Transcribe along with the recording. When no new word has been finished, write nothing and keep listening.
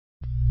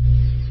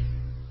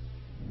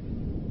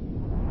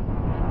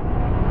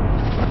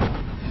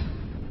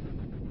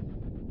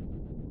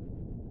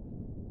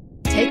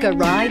Take a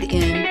ride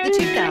in the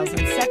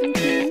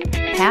 2017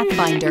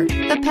 Pathfinder.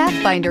 The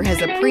Pathfinder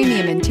has a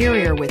premium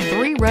interior with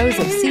 3 rows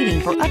of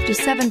seating for up to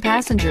 7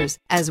 passengers,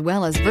 as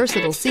well as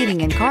versatile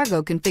seating and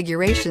cargo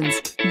configurations.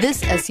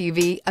 This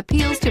SUV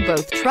appeals to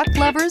both truck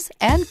lovers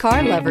and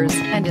car lovers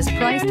and is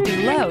priced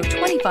below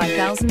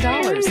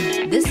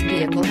 $25,000. This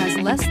vehicle has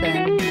less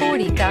than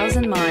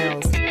 40,000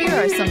 miles. Here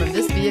are some of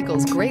this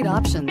vehicle's great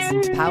options: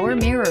 power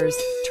mirrors,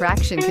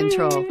 traction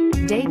control,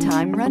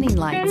 daytime running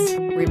lights,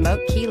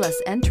 remote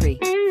keyless entry,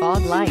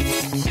 fog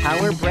lights,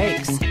 power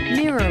brakes,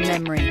 mirror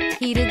memory,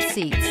 heated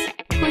seats,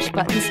 push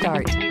button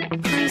start,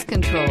 cruise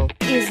control.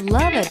 Is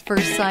love at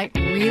first sight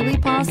really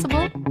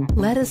possible?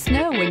 Let us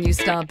know when you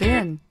stop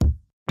in.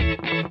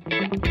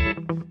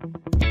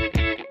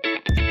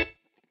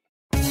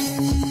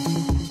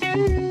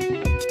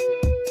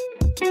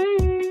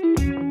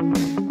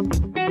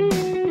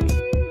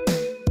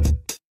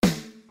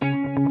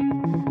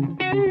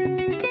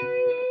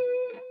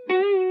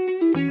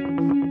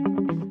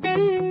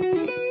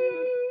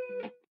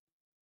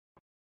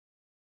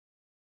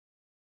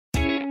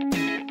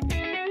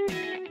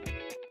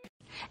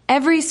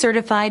 Every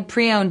certified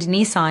pre-owned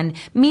Nissan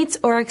meets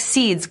or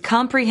exceeds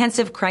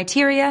comprehensive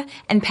criteria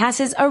and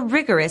passes a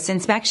rigorous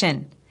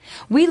inspection.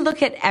 We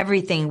look at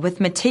everything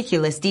with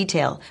meticulous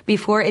detail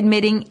before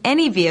admitting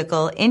any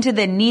vehicle into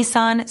the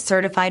Nissan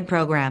Certified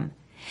program.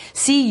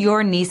 See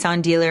your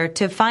Nissan dealer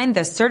to find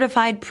the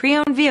certified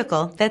pre-owned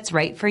vehicle that's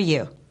right for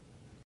you.